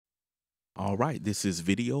All right, this is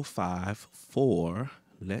video 5 for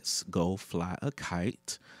Let's Go Fly a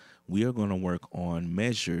Kite. We are going to work on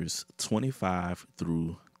measures 25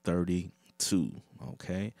 through 32,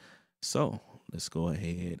 okay? So let's go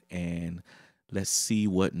ahead and let's see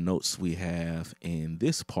what notes we have in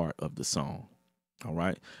this part of the song, all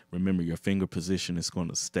right? Remember, your finger position is going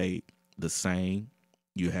to stay the same.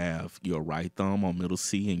 You have your right thumb on middle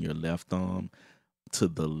C and your left thumb to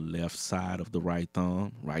the left side of the right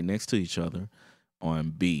thumb, right next to each other on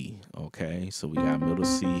B, okay? So we got middle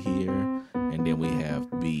C here, and then we have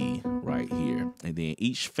B right here. And then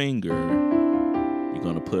each finger, you're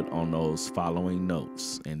gonna put on those following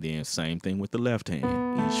notes. And then same thing with the left hand.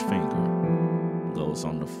 Each finger goes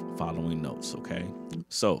on the following notes, okay?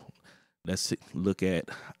 So let's look at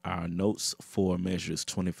our notes for measures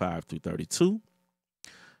 25 through 32.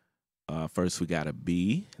 First we got a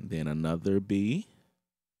B, then another B,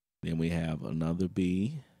 then we have another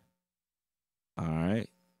B. All right.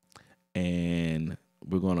 And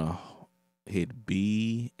we're going to hit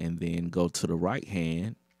B and then go to the right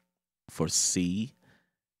hand for C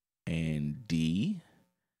and D.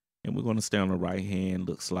 And we're going to stay on the right hand,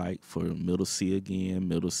 looks like, for middle C again,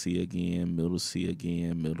 middle C again, middle C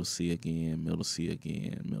again, middle C again, middle C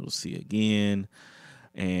again, middle C again.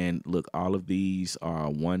 And look, all of these are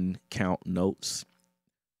 1 count notes,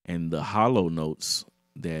 and the hollow notes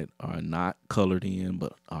that are not colored in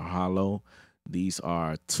but are hollow, these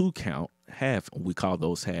are 2 count, half. We call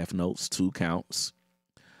those half notes, 2 counts.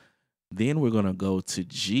 Then we're going to go to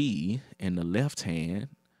G in the left hand.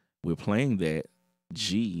 We're playing that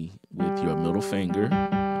G with your middle finger,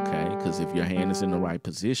 okay? Because if your hand is in the right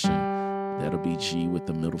position, that'll be G with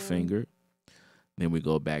the middle finger. Then we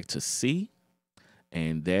go back to C,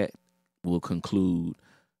 and that will conclude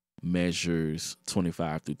measures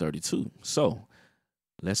 25 through 32. So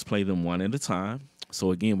let's play them one at a time.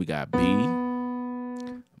 So again, we got B,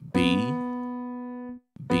 B,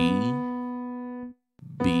 B,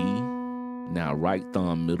 B. Now right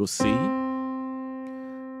thumb, middle C.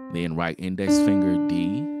 Then right index finger,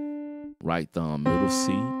 D. Right thumb, middle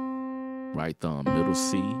C. Right thumb, middle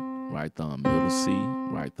C. Right thumb, middle C.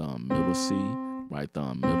 Right thumb, middle C. Right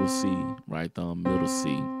thumb, middle C. Right thumb, middle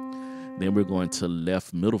C. Then we're going to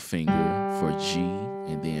left middle finger for G,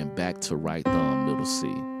 and then back to right thumb, middle C,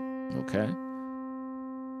 okay?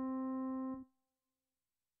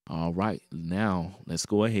 All right, now let's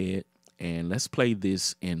go ahead and let's play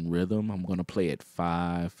this in rhythm. I'm gonna play it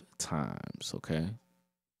 5 times, okay?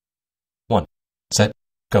 1, set,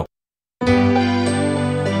 go.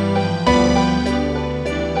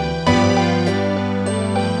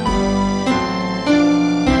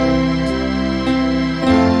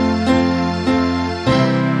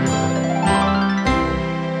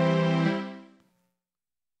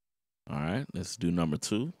 Let's do number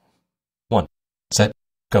 2. 1, set,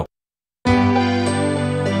 go.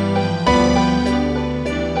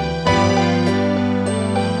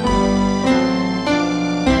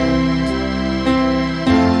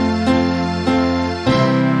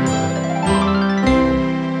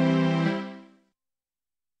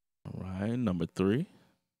 All right, number 3.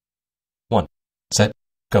 1, set,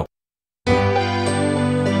 go.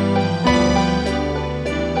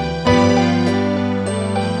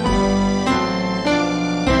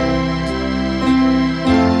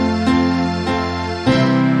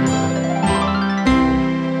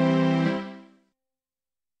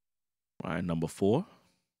 All right, number 4.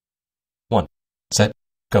 1, set,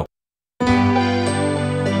 go.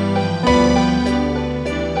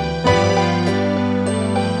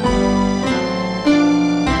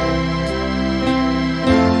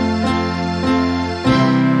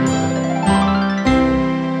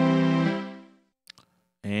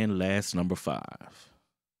 And last, number 5.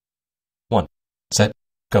 1, set,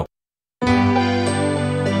 go.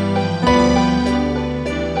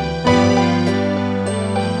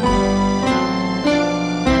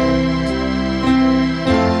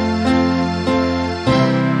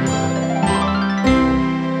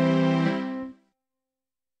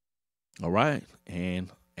 All right,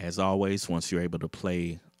 and as always, once you're able to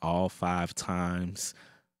play all 5 times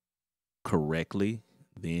correctly,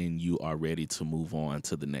 then you are ready to move on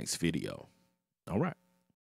to the next video. All right.